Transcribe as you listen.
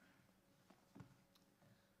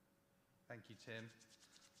Thank you, Tim.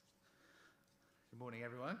 Good morning,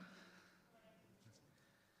 everyone.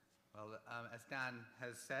 Well, as Dan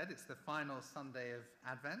has said, it's the final Sunday of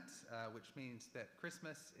Advent, which means that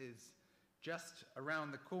Christmas is just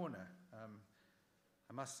around the corner.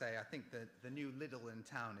 I must say, I think that the new Lidl in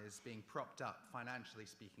town is being propped up, financially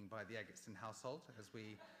speaking, by the Egerton household as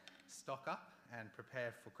we stock up and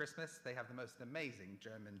prepare for Christmas. They have the most amazing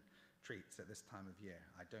German treats at this time of year.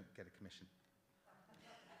 I don't get a commission.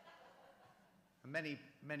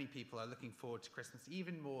 Many people are looking forward to Christmas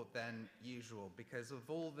even more than usual because of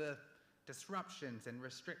all the disruptions and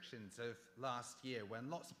restrictions of last year when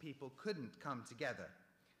lots of people couldn't come together.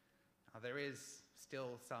 Now, there is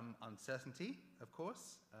still some uncertainty, of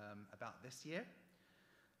course, about this year.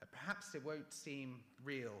 Perhaps it won't seem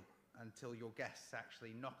real until your guests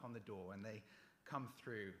actually knock on the door and they come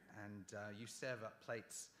through and you serve up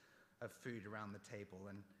plates of food around the table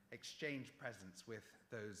and exchange presents with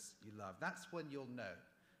those you love. That's when you'll know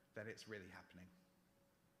that it's really happening.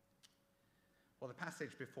 Well, the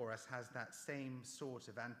passage before us has that same sort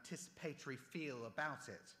of anticipatory feel about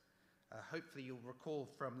it. Hopefully you'll recall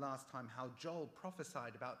from last time how Joel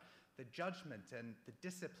prophesied about the judgment and the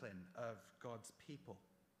discipline of God's people.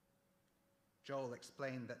 Joel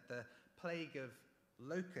explained that the plague of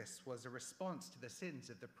locusts was a response to the sins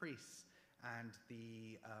of the priests and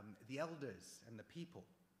the elders and the people.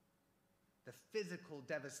 The physical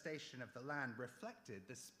devastation of the land reflected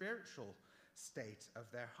the spiritual state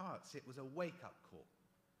of their hearts. It was a wake-up call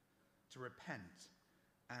to repent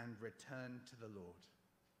and return to the Lord.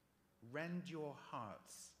 Rend your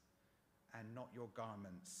hearts and not your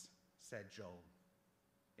garments, said Joel,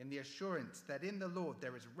 in the assurance that in the Lord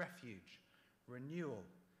there is refuge, renewal,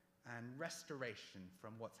 and restoration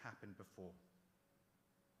from what's happened before.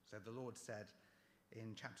 So the Lord said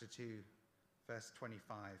in chapter 2, verse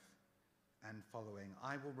 25 and following,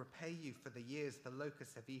 I will repay you for the years the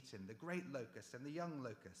locusts have eaten, the great locust and the young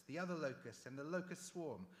locust, the other locust and the locust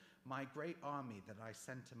swarm, my great army that I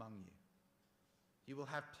sent among you. You will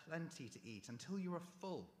have plenty to eat until you are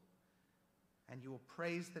full, and you will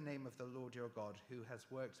praise the name of the Lord your God, who has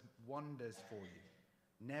worked wonders for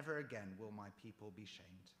you. Never again will my people be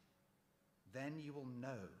shamed. Then you will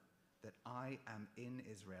know that I am in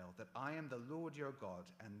Israel, that I am the Lord your God,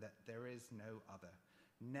 and that there is no other.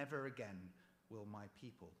 Never again will my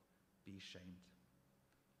people be shamed.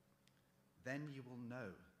 Then you will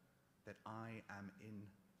know that I am in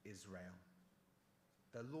Israel.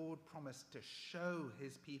 The Lord promised to show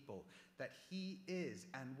his people that he is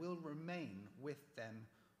and will remain with them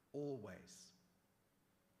always.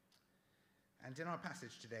 And in our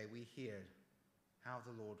passage today, we hear how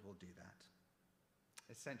the Lord will do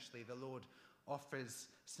that. Essentially, the Lord offers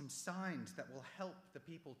some signs that will help the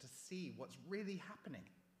people to see what's really happening,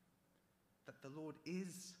 that the Lord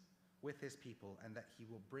is with his people and that he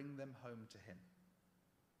will bring them home to him.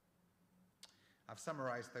 I've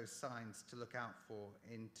summarized those signs to look out for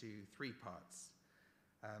into three parts.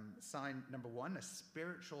 Sign number one, a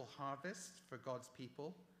spiritual harvest for God's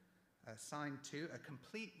people. Sign two, a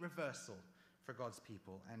complete reversal for God's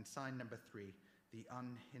people. And sign number three, the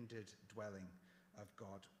unhindered dwelling of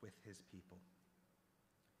God with his people.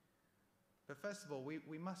 But first of all,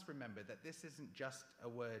 we must remember that this isn't just a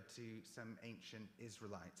word to some ancient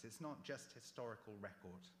Israelites. It's not just historical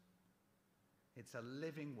record. It's a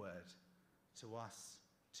living word to us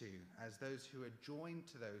too, as those who are joined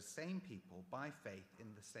to those same people by faith in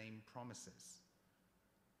the same promises.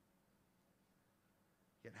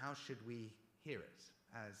 Yet how should we hear it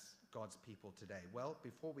as God's people today? Well,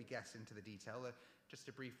 before we get into the detail, just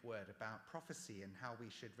a brief word about prophecy and how we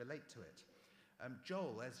should relate to it.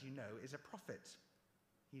 Joel, as you know, is a prophet.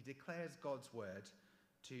 He declares God's word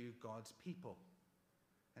to God's people.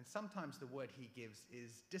 And sometimes the word he gives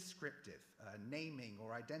is descriptive, naming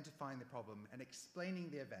or identifying the problem and explaining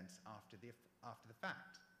the events after the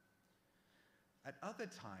fact. At other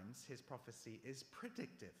times, his prophecy is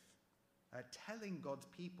predictive, telling God's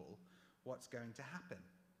people what's going to happen.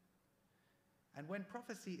 And when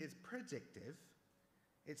prophecy is predictive,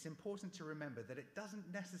 it's important to remember that it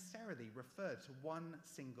doesn't necessarily refer to one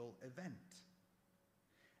single event.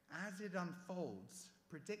 As it unfolds,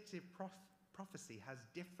 predictive prophecy has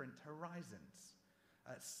different horizons,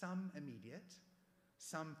 some immediate,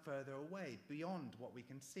 some further away, beyond what we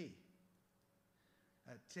can see.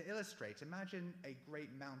 To illustrate, imagine a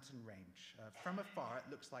great mountain range. From afar,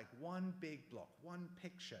 it looks like one big block, one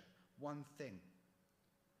picture, one thing.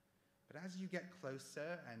 But as you get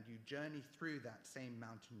closer and you journey through that same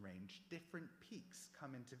mountain range, different peaks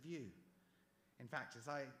come into view. In fact, as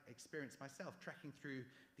I experienced myself trekking through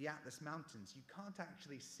the Atlas Mountains, you can't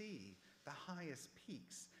actually see the highest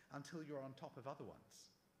peaks until you're on top of other ones.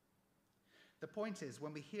 The point is,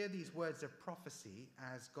 when we hear these words of prophecy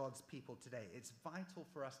as God's people today, it's vital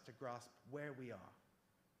for us to grasp where we are.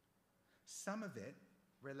 Some of it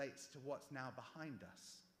relates to what's now behind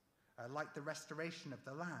us, like the restoration of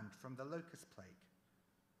the land from the locust plague.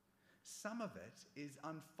 Some of it is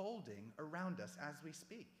unfolding around us as we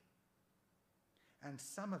speak. And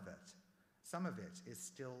some of it is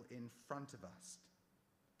still in front of us.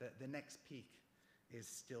 The next peak is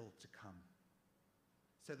still to come.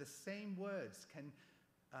 So the same words can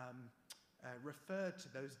refer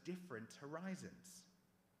to those different horizons,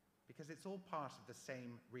 because it's all part of the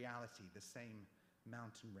same reality, the same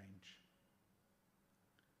mountain range.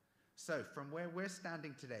 So from where we're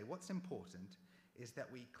standing today, what's important is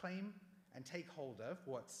that we claim and take hold of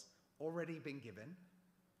what's already been given,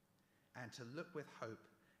 and to look with hope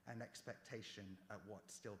and expectation at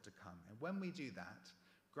what's still to come. And when we do that,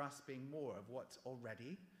 grasping more of what's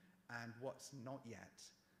already and what's not yet,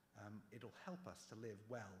 it'll help us to live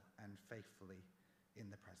well and faithfully in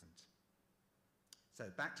the present. So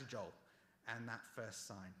back to Joel and that first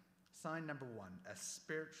sign. Sign number 1, a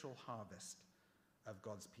spiritual harvest of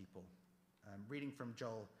God's people. Reading from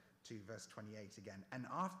Joel 2, verse 28 again. And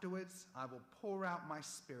afterwards I will pour out my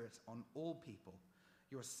spirit on all people.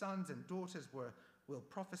 Your sons and daughters will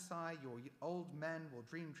prophesy, your old men will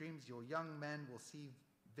dream dreams, your young men will see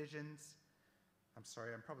visions. I'm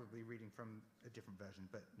sorry, I'm probably reading from a different version,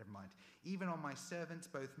 but never mind. Even on my servants,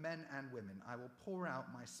 both men and women, I will pour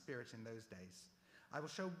out my spirit in those days. I will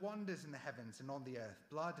show wonders in the heavens and on the earth,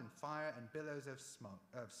 blood and fire and billows of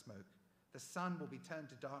smoke. The sun will be turned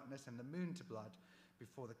to darkness and the moon to blood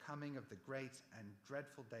before the coming of the great and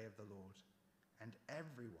dreadful day of the Lord. And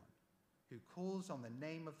everyone who calls on the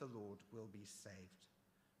name of the Lord will be saved.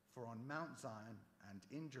 For on Mount Zion and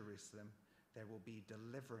in Jerusalem there will be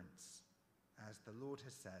deliverance, as the Lord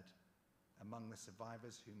has said, among the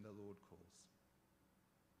survivors whom the Lord calls.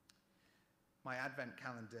 My Advent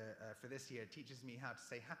calendar for this year teaches me how to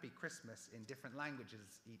say Happy Christmas in different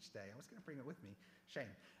languages each day. I was going to bring it with me.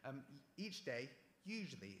 Shame. Each day,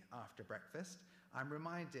 usually after breakfast, I'm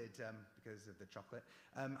reminded, because of the chocolate,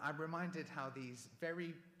 I'm reminded how these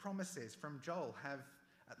very promises from Joel have,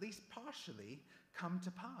 at least partially, come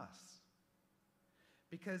to pass.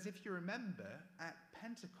 Because if you remember, at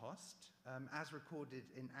Pentecost, as recorded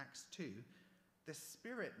in Acts 2, the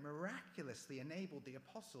Spirit miraculously enabled the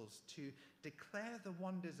apostles to declare the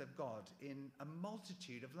wonders of God in a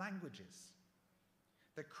multitude of languages.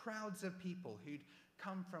 The crowds of people who'd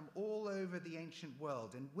come from all over the ancient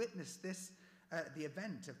world and witnessed this, the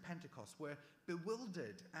event of Pentecost, were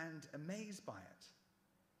bewildered and amazed by it.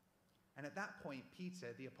 And at that point, Peter,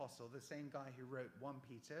 the apostle, the same guy who wrote 1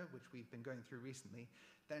 Peter, which we've been going through recently,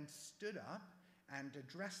 then stood up and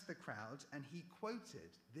addressed the crowd, and he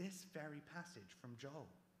quoted this very passage from Joel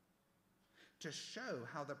to show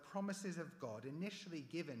how the promises of God, initially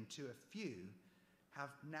given to a few, have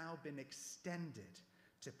now been extended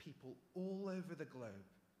to people all over the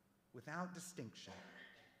globe without distinction.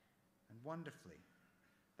 And wonderfully,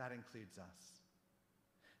 that includes us.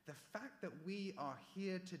 The fact that we are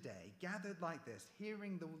here today, gathered like this,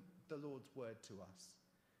 hearing the Lord's word to us,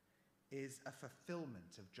 is a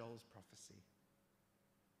fulfillment of Joel's prophecy.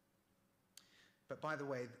 But by the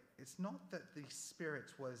way, it's not that the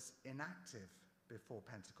Spirit was inactive before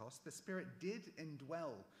Pentecost. The Spirit did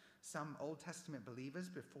indwell some Old Testament believers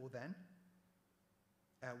before then.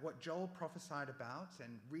 What Joel prophesied about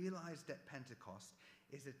and realized at Pentecost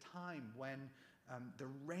is a time when the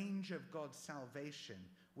range of God's salvation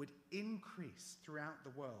would increase throughout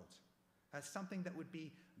the world as something that would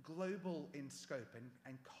be global in scope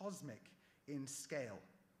and cosmic in scale.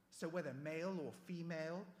 So whether male or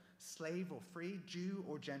female, slave or free, Jew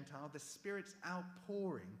or Gentile, the Spirit's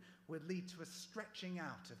outpouring would lead to a stretching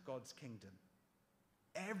out of God's kingdom.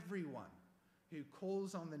 Everyone who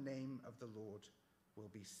calls on the name of the Lord will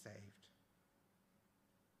be saved.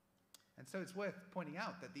 And so it's worth pointing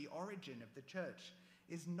out that the origin of the church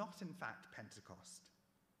is not in fact Pentecost.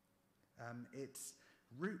 Its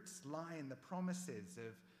roots lie in the promises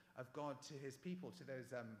of God to his people, to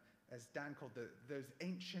those, as Dan called those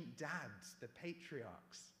ancient dads, the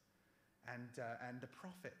patriarchs, and the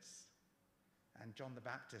prophets, and John the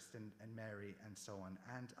Baptist and Mary and so on,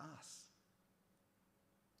 and us.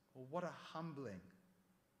 Well, what a humbling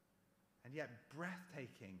and yet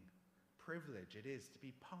breathtaking privilege it is to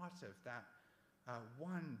be part of that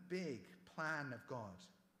one big plan of God.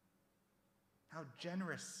 How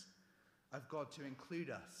generous of God to include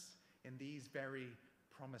us in these very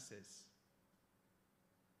promises.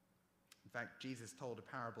 In fact, Jesus told a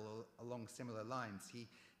parable along similar lines.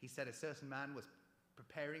 He said a certain man was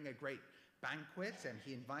preparing a great banquet, and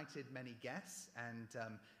he invited many guests. And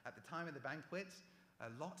at the time of the banquet,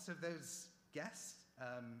 lots of those guests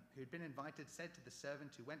who had been invited said to the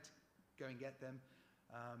servant who went to go and get them,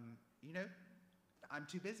 I'm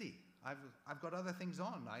too busy. I've got other things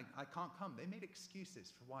on. I can't come. They made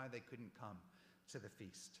excuses for why they couldn't come to the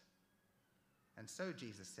feast. And so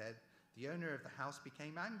Jesus said, the owner of the house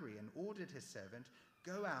became angry and ordered his servant,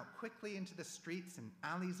 go out quickly into the streets and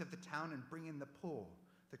alleys of the town and bring in the poor,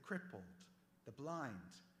 the crippled, the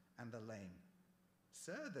blind, and the lame.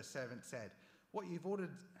 Sir, the servant said, what you've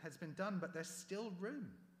ordered has been done, but there's still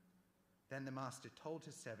room. Then the master told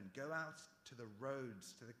his servant, go out to the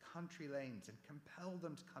roads, to the country lanes, and compel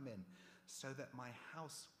them to come in, so that my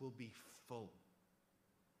house will be full.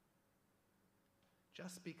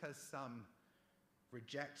 Just because some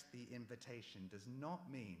reject the invitation does not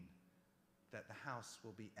mean that the house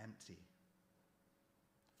will be empty.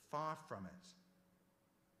 Far from it.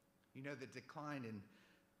 You know, the decline in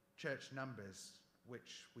church numbers,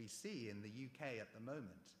 which we see in the UK at the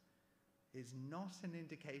moment, is not an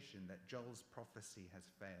indication that Joel's prophecy has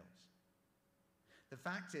failed. The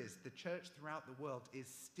fact is, the church throughout the world is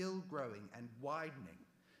still growing and widening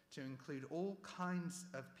to include all kinds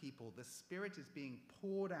of people. The Spirit is being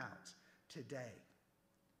poured out today.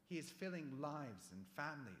 He is filling lives and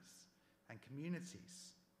families and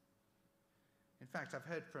communities. In fact, I've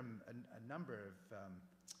heard from a number of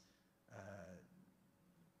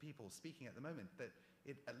people speaking at the moment that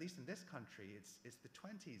at least in this country, it's the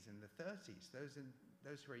 20s and the 30s,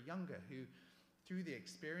 those who are younger, who, through the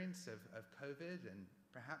experience of COVID and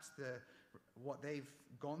perhaps what they've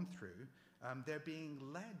gone through, they're being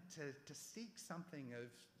led to seek something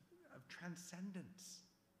of transcendence.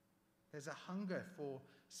 There's a hunger for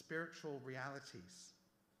spiritual realities.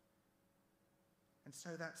 And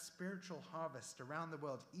so that spiritual harvest around the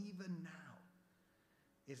world, even now,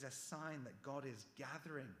 is a sign that God is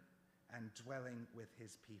gathering and dwelling with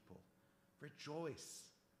his people. Rejoice.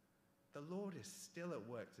 The Lord is still at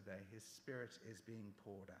work today. His Spirit is being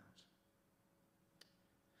poured out.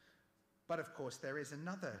 But of course, there is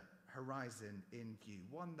another horizon in view,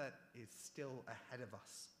 one that is still ahead of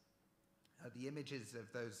us. The images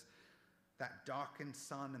of that darkened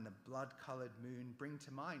sun and the blood-colored moon bring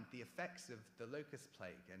to mind the effects of the locust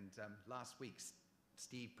plague. And last week,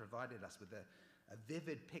 Steve provided us with a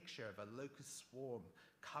vivid picture of a locust swarm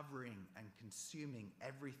covering and consuming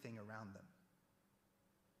everything around them.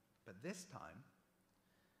 But this time,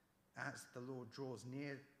 as the Lord draws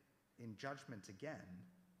near in judgment again,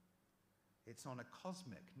 it's on a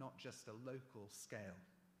cosmic, not just a local scale.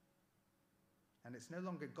 And it's no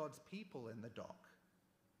longer God's people in the dock.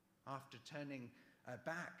 After turning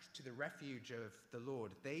back to the refuge of the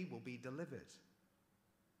Lord, they will be delivered.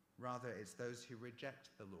 Rather, it's those who reject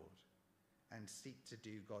the Lord and seek to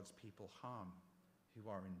do God's people harm who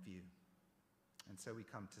are in view. And so we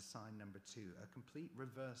come to sign number 2, a complete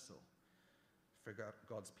reversal for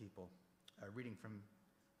God's people. Reading from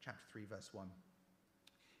chapter 3, verse 1.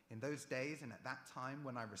 In those days and at that time,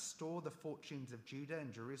 when I restore the fortunes of Judah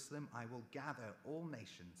and Jerusalem, I will gather all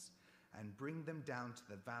nations and bring them down to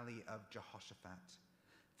the valley of Jehoshaphat.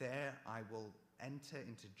 There I will enter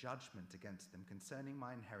into judgment against them concerning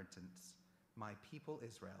my inheritance, my people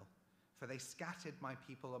Israel. For they scattered my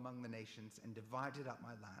people among the nations and divided up my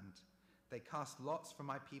land. They cast lots for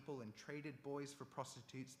my people and traded boys for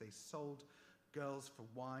prostitutes. They sold girls for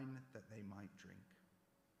wine that they might drink.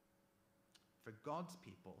 For God's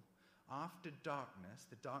people, after darkness,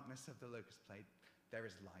 the darkness of the locust plague, there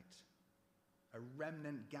is light. A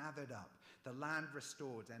remnant gathered up, the land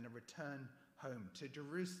restored, and a return home to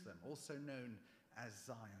Jerusalem, also known as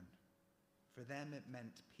Zion. For them it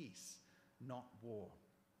meant peace, not war.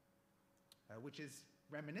 Which is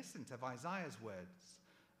reminiscent of Isaiah's words,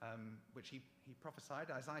 which he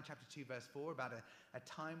prophesied, Isaiah chapter 2, verse 4, about a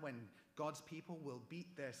time when God's people will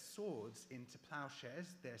beat their swords into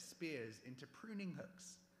plowshares, their spears into pruning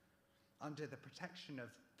hooks. Under the protection of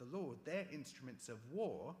the Lord, their instruments of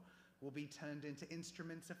war will be turned into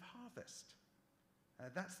instruments of harvest.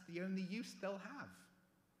 That's the only use they'll have.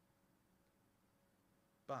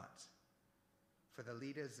 But for the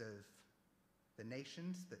leaders of the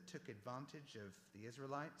nations that took advantage of the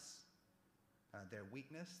Israelites, their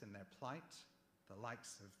weakness and their plight, the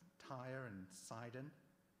likes of Tyre and Sidon,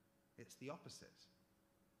 it's the opposite.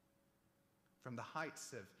 From the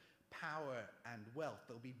heights of power and wealth,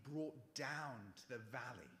 they'll be brought down to the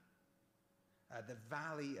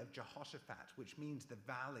valley of Jehoshaphat, which means the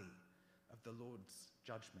valley of the Lord's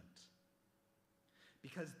judgment.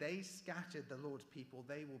 Because they scattered the Lord's people,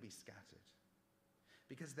 they will be scattered.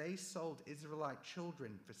 Because they sold Israelite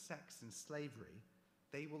children for sex and slavery,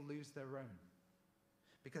 they will lose their own.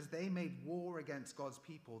 Because they made war against God's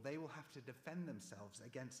people, they will have to defend themselves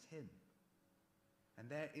against him. And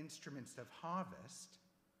their instruments of harvest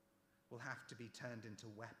will have to be turned into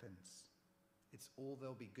weapons. It's all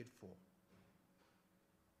they'll be good for.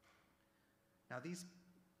 Now, these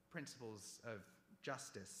principles of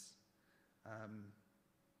justice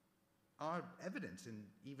are evident in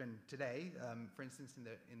even today. For instance,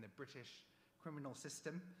 in the British criminal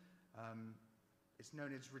system, it's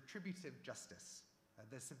known as retributive justice.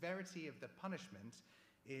 The severity of the punishment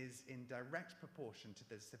is in direct proportion to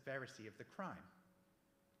the severity of the crime.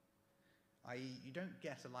 I.e., you don't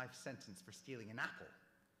get a life sentence for stealing an apple,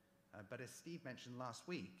 but as Steve mentioned last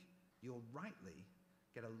week, you'll rightly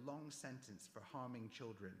get a long sentence for harming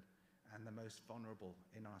children and the most vulnerable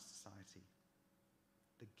in our society.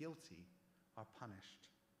 The guilty are punished.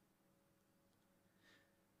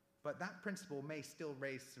 But that principle may still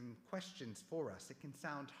raise some questions for us. It can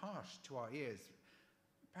sound harsh to our ears,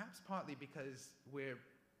 perhaps partly because we're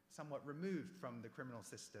somewhat removed from the criminal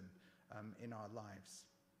system in our lives.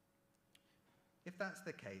 If that's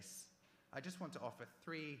the case, I just want to offer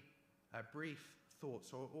three brief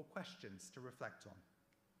thoughts or questions to reflect on.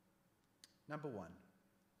 Number one,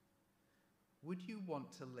 would you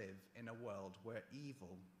want to live in a world where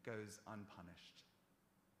evil goes unpunished,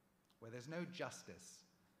 where there's no justice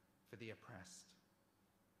for the oppressed?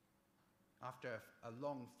 After a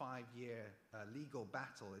long 5-year legal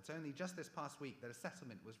battle, it's only just this past week that a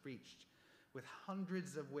settlement was reached with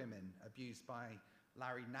hundreds of women abused by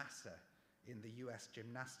Larry Nassar in the US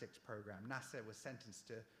gymnastics program. Nassar was sentenced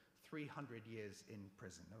to 300 years in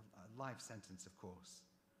prison, a life sentence, of course.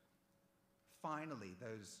 Finally,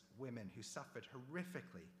 those women who suffered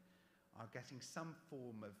horrifically are getting some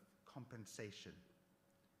form of compensation.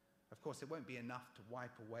 Of course, it won't be enough to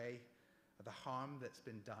wipe away the harm that's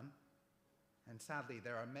been done. And sadly,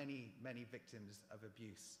 there are many, many victims of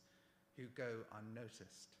abuse who go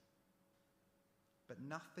unnoticed. But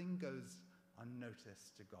nothing goes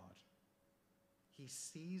unnoticed to God. He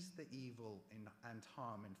sees the evil and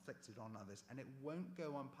harm inflicted on others, and it won't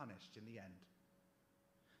go unpunished in the end.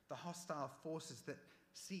 The hostile forces that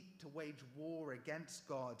seek to wage war against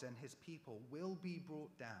God and his people will be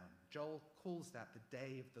brought down. Joel calls that the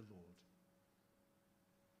day of the Lord.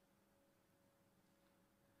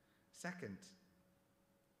 Second,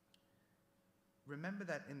 remember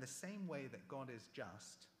that in the same way that God is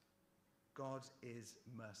just, God is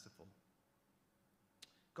merciful.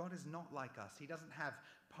 God is not like us. He doesn't have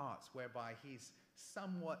parts whereby he's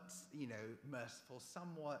somewhat, merciful,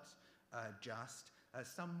 somewhat just,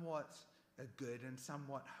 somewhat good, and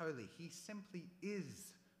somewhat holy. He simply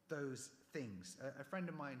is those things. A friend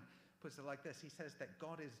of mine puts it like this. He says that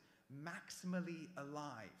God is maximally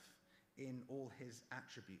alive in all his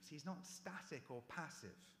attributes. He's not static or passive.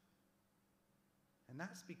 And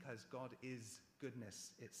that's because God is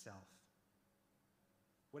goodness itself.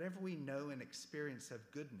 Whatever we know and experience of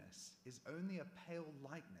goodness is only a pale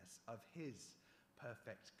likeness of his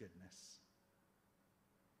perfect goodness.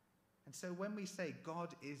 And so when we say God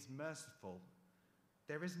is merciful,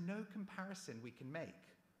 there is no comparison we can make.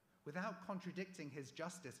 Without contradicting his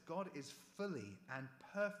justice, God is fully and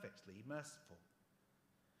perfectly merciful.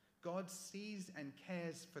 God sees and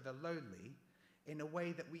cares for the lowly in a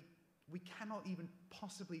way that we cannot even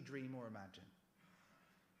possibly dream or imagine.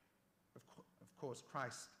 Of course,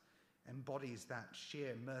 Christ embodies that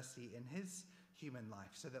sheer mercy in his human life,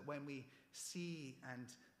 so that when we see and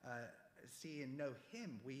know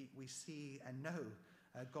him, we see and know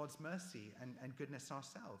God's mercy and goodness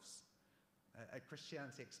ourselves. At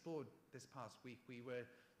Christianity Explored this past week, we were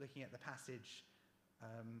looking at the passage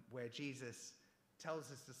where Jesus tells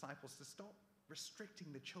his disciples to stop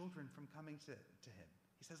restricting the children from coming to him.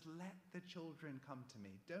 He says, let the children come to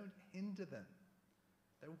me. Don't hinder them.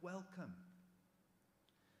 They're welcome.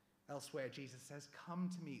 Elsewhere, Jesus says, come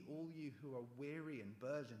to me, all you who are weary and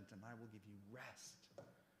burdened, and I will give you rest.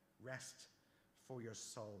 Rest for your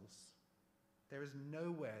souls. There is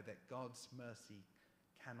nowhere that God's mercy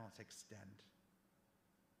cannot extend.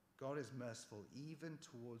 God is merciful even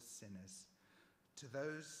towards sinners, to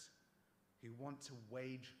those who want to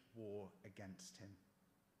wage war against him.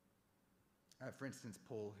 For instance,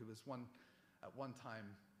 Paul, who was at one time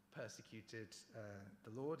persecuted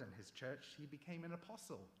the Lord and his church, he became an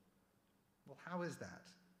apostle. Well, how is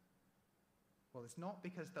that? Well, it's not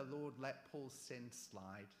because the Lord let Paul's sin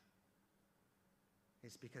slide.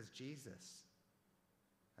 It's because Jesus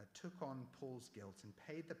took on Paul's guilt and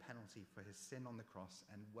paid the penalty for his sin on the cross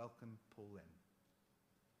and welcomed Paul in.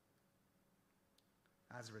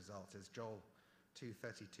 As a result, as Joel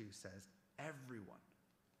 2:32 says, everyone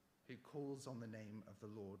who calls on the name of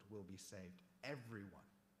the Lord will be saved. Everyone.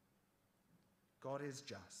 God is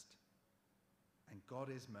just, and God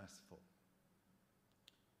is merciful.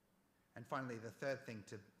 And finally, the third thing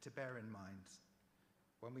to bear in mind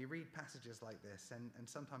when we read passages like this, and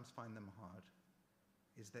sometimes find them hard,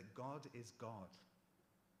 is that God is God.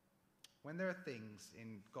 When there are things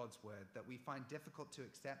in God's word that we find difficult to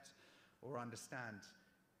accept or understand,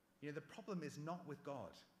 the problem is not with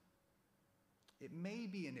God. It may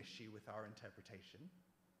be an issue with our interpretation,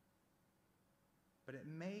 but it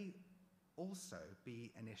may also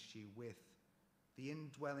be an issue with the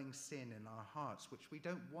indwelling sin in our hearts, which we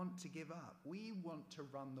don't want to give up. We want to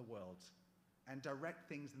run the world and direct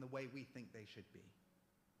things in the way we think they should be.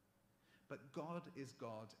 But God is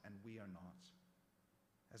God and we are not.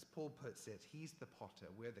 As Paul puts it, he's the potter,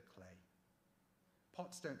 we're the clay.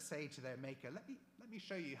 Pots don't say to their maker, let me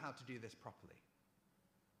show you how to do this properly.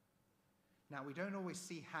 Now, we don't always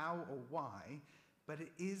see how or why, but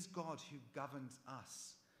it is God who governs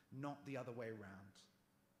us, not the other way around.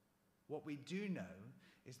 What we do know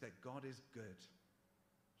is that God is good.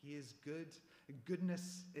 He is good,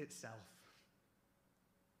 goodness itself.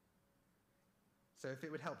 So if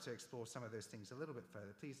it would help to explore some of those things a little bit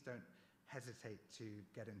further, please don't hesitate to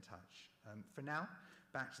get in touch. For now,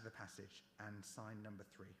 back to the passage and sign number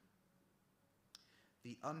 3.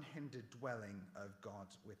 The unhindered dwelling of God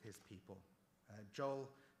with his people. Joel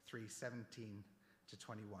 3:17 to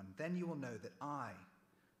 21. Then you will know that I,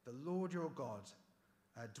 the Lord your God,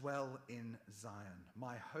 dwell in Zion,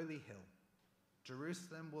 my holy hill.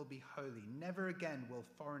 Jerusalem will be holy. Never again will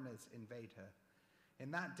foreigners invade her. In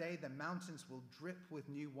that day, the mountains will drip with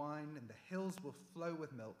new wine, and the hills will flow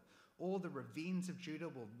with milk. All the ravines of Judah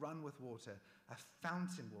will run with water. A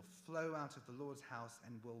fountain will flow out of the Lord's house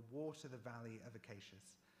and will water the valley of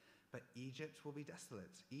Acacias. But Egypt will be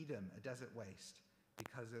desolate, Edom a desert waste,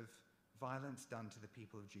 because of violence done to the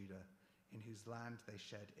people of Judah, in whose land they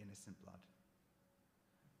shed innocent blood.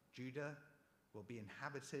 Judah will be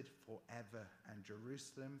inhabited forever, and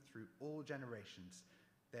Jerusalem through all generations.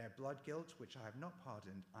 Their blood guilt, which I have not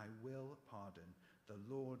pardoned, I will pardon. The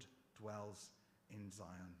Lord dwells in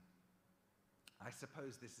Zion. I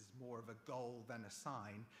suppose this is more of a goal than a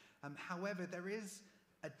sign. However, there is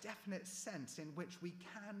a definite sense in which we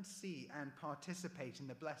can see and participate in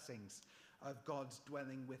the blessings of God's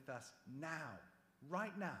dwelling with us now,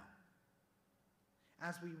 right now.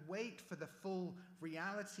 As we wait for the full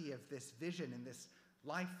reality of this vision in this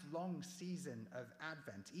lifelong season of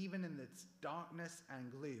Advent, even in its darkness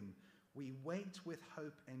and gloom, we wait with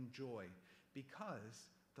hope and joy because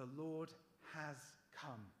the Lord has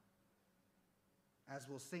come. As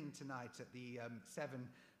we'll sing tonight at the 7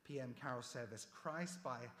 p.m. carol service, Christ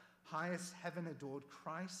by highest heaven adored,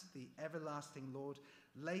 Christ the everlasting Lord,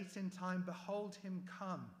 late in time behold him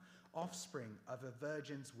come, offspring of a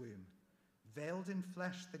virgin's womb. Veiled in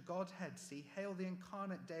flesh, the Godhead see, hail the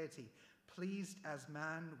incarnate deity, pleased as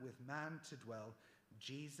man with man to dwell,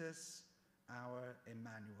 Jesus our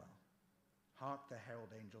Emmanuel. Hark the herald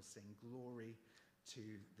angels sing, glory to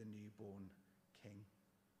the newborn King.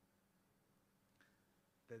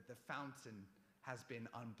 The fountain has been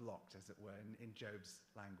unblocked, as it were, in Job's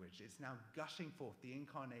language. It's now gushing forth. The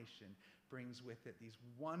incarnation brings with it these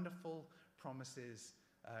wonderful promises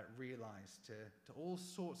realized to all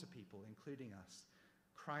sorts of people, including us.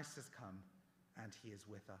 Christ has come, and he is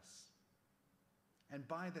with us. And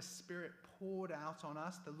by the Spirit poured out on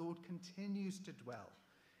us, the Lord continues to dwell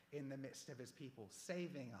in the midst of his people,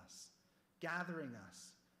 saving us, gathering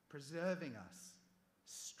us, preserving us,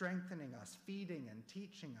 strengthening us, feeding and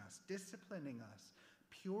teaching us, disciplining us,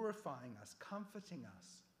 purifying us, comforting us,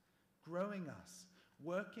 growing us,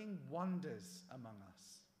 working wonders among us.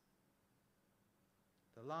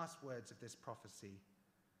 The last words of this prophecy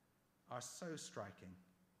are so striking.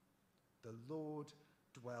 The Lord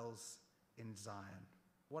dwells in Zion.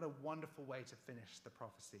 What a wonderful way to finish the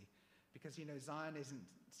prophecy. Because, Zion isn't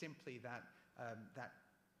simply that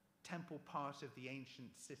temple part of the ancient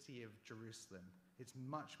city of Jerusalem. It's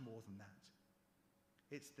much more than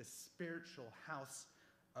that. It's the spiritual house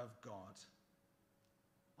of God.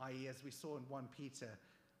 I.e., as we saw in 1 Peter,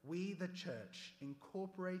 we, the church,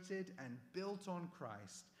 incorporated and built on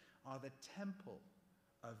Christ, are the temple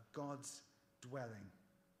of God's dwelling,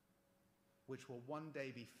 which will one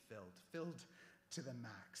day be filled to the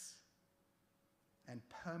max, and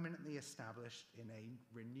permanently established in a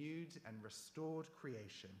renewed and restored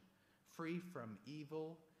creation, free from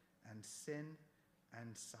evil and sin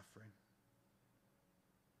and suffering.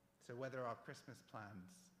 So whether our Christmas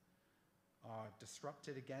plans are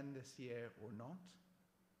disrupted again this year or not,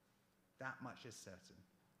 that much is certain.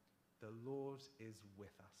 The Lord is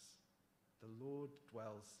with us. The Lord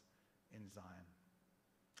dwells in Zion.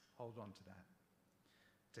 Hold on to that.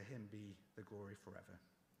 To him be the glory forever.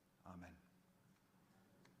 Amen.